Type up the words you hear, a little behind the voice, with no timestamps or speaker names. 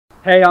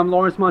Hey, I'm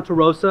Lawrence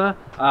Monterosa.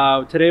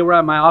 Today we're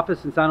at my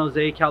office in San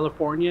Jose,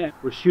 California.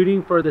 We're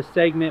shooting for the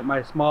segment,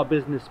 My Small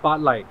Business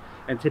Spotlight.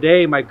 And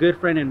today my good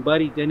friend and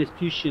buddy, Dennis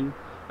Putian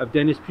of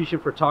Dennis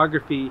Putian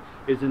Photography,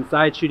 is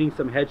inside shooting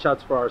some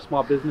headshots for our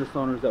small business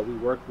owners that we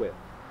work with.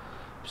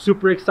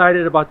 Super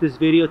excited about this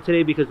video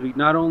today because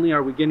not only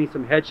are we getting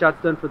some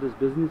headshots done for these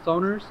business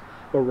owners,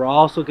 but we're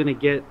also gonna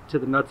get to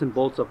the nuts and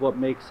bolts of what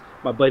makes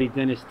my buddy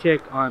Dennis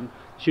tick on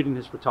shooting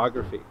his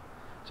photography.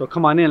 So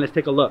come on in, let's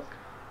take a look.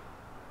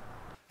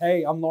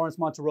 Hey, I'm Lawrence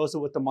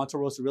Monterosa with the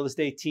Monterosa Real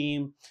Estate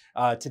Team.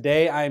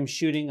 Today I'm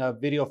shooting a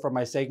video for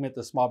my segment,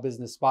 the Small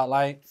Business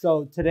Spotlight.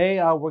 So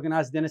today we're gonna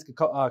ask Dennis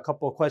a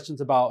couple of questions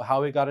about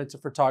how he got into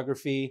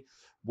photography,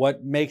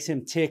 what makes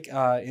him tick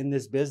in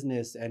this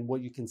business, and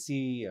what you can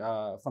see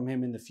from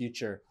him in the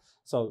future.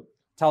 So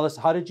tell us,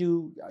 how did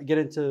you get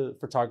into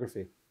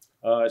photography?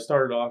 I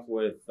started off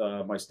with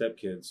my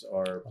stepkids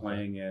are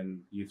playing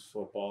in youth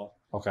football.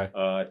 Okay.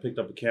 I picked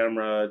up a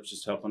camera,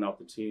 just helping out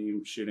the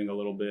team, shooting a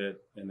little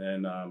bit, and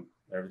then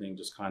everything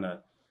just kind of,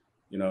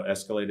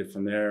 escalated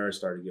from there. I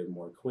started getting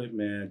more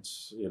equipment,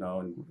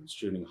 and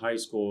shooting high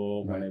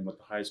school. Right. Went in with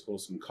the high school,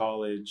 some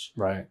college,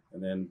 Right.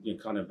 and then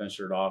kind of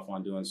ventured off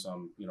on doing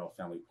some,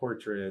 family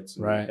portraits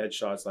and Right.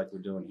 headshots like we're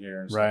doing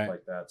here and Right. stuff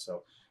like that.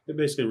 So it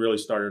basically really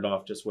started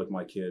off just with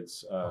my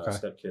kids, Okay.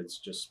 stepkids,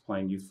 just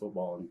playing youth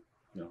football and.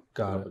 Got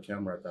Pick up a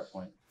camera at that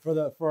point. For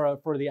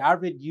the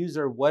average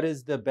user, what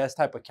is the best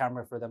type of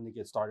camera for them to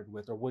get started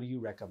with, or what do you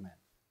recommend?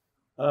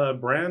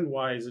 Brand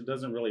wise, it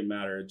doesn't really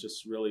matter. It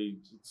just really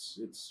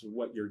it's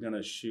what you're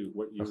gonna shoot,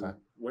 what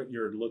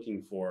you're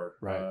looking for.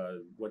 Right.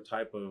 What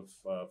type of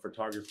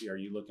photography are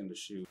you looking to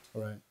shoot?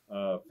 Right.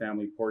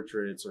 Family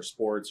portraits or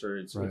sports, or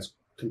it's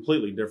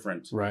completely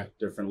different. Right.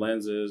 Different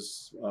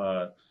lenses.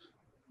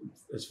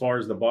 As far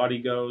as the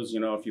body goes,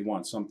 if you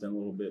want something a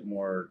little bit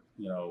more,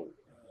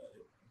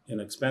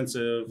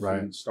 inexpensive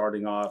and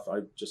starting off,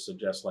 I just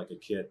suggest like a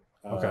kit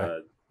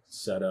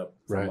setup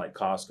from like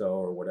Costco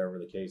or whatever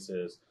the case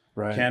is.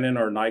 Right. Canon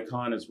or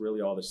Nikon is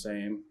really all the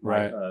same.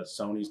 Right.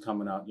 Sony's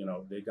coming out,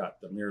 they got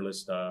the mirrorless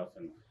stuff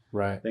and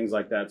things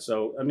like that.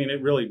 So, I mean,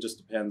 it really just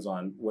depends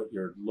on what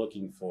you're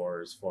looking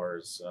for as far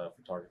as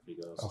photography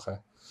goes. Okay.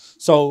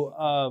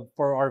 So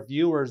for our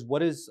viewers,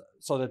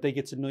 so that they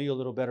get to know you a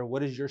little better,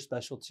 what is your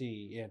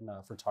specialty in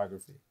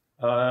photography?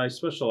 I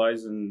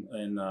specialize in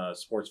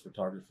sports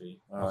photography,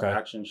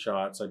 action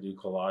shots. I do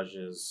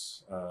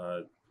collages.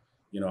 I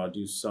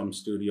do some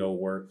studio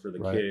work for the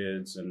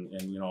kids, and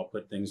I'll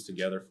put things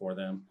together for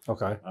them.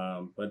 Okay.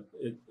 But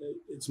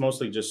it's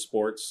mostly just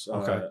sports.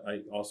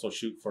 I also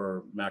shoot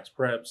for Max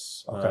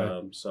Preps.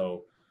 Okay.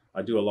 So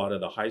I do a lot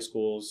of the high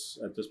schools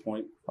at this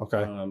point.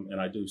 Okay.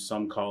 And I do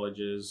some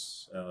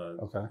colleges.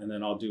 And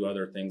then I'll do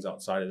other things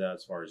outside of that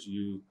as far as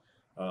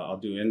I'll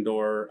do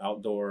indoor,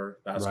 outdoor,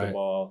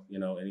 basketball,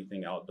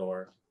 anything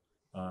outdoor.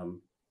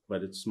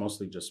 But it's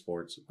mostly just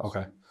sports.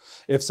 Okay.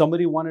 If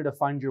somebody wanted to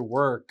find your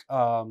work,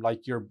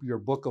 like your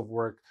book of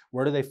work,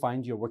 where do they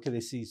find you? Where can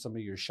they see some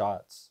of your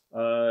shots?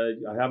 I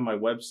have my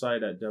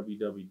website at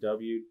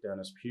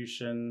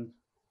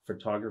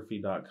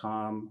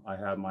www.dennisputianphotography.com. I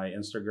have my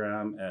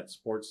Instagram at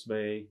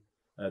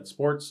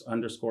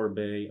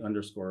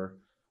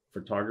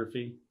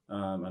sports_bay_photography.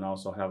 And I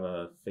also have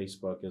a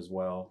Facebook as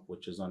well,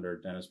 which is under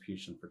Dennis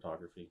Putian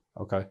Photography.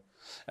 Okay.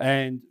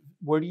 And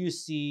where do you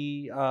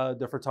see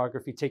the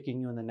photography taking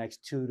you in the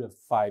next 2 to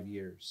 5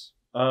 years?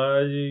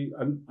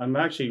 I'm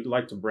actually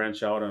like to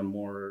branch out on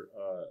more,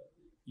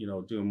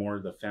 doing more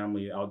of the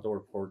family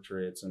outdoor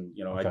portraits. And,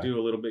 I do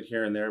a little bit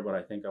here and there, but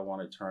I think I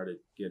want to try to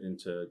get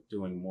into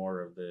doing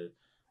more of the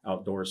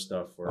outdoor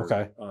stuff for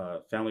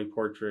family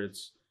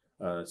portraits.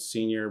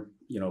 Senior,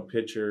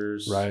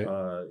 pictures,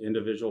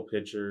 individual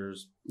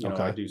pictures.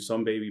 I do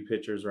some baby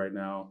pictures right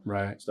now,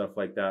 stuff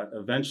like that.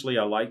 Eventually,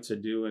 I like to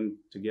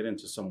get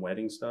into some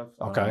wedding stuff.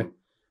 Okay,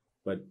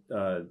 but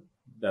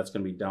that's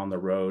going to be down the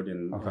road.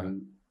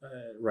 And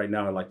right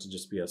now, I like to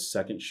just be a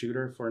second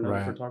shooter for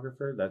another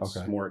photographer. That's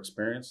more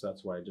experience.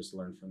 That's why I just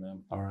learned from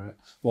them. All right.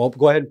 Well,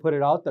 go ahead and put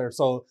it out there.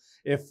 So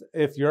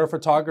if you're a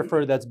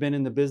photographer that's been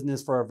in the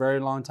business for a very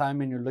long time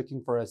and you're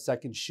looking for a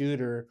second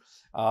shooter,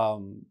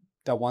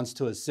 that wants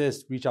to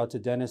assist, reach out to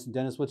Dennis.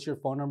 Dennis, what's your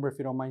phone number, if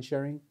you don't mind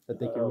sharing, that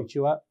they can reach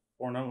you at?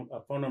 Phone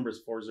number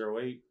is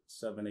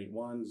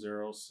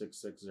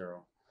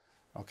 408-781-0660.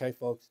 Okay,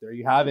 folks, there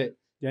you have it.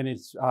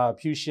 Dennis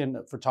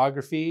Putian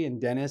Photography,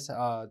 and Dennis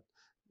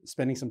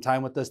spending some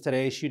time with us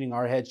today, shooting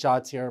our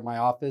headshots here at my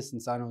office in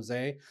San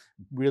Jose.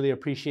 Really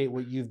appreciate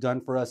what you've done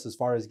for us as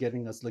far as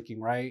getting us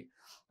looking right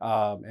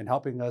and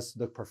helping us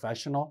look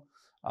professional.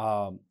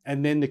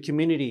 And then the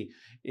community,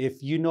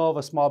 if you know of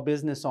a small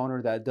business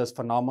owner that does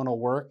phenomenal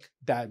work,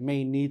 that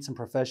may need some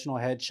professional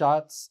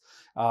headshots,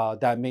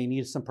 that may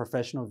need some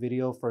professional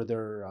video for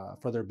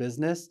their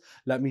business,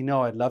 let me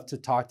know. I'd love to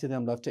talk to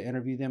them, love to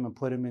interview them and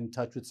put them in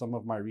touch with some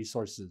of my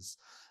resources.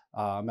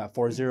 I'm at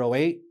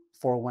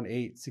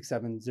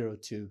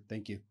 408-418-6702.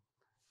 Thank you.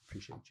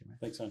 Appreciate you, man.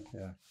 Thanks, son.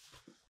 Yeah.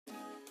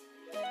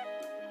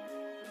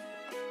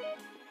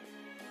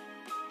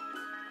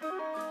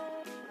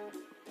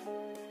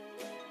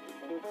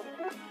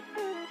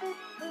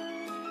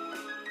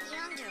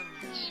 Younger.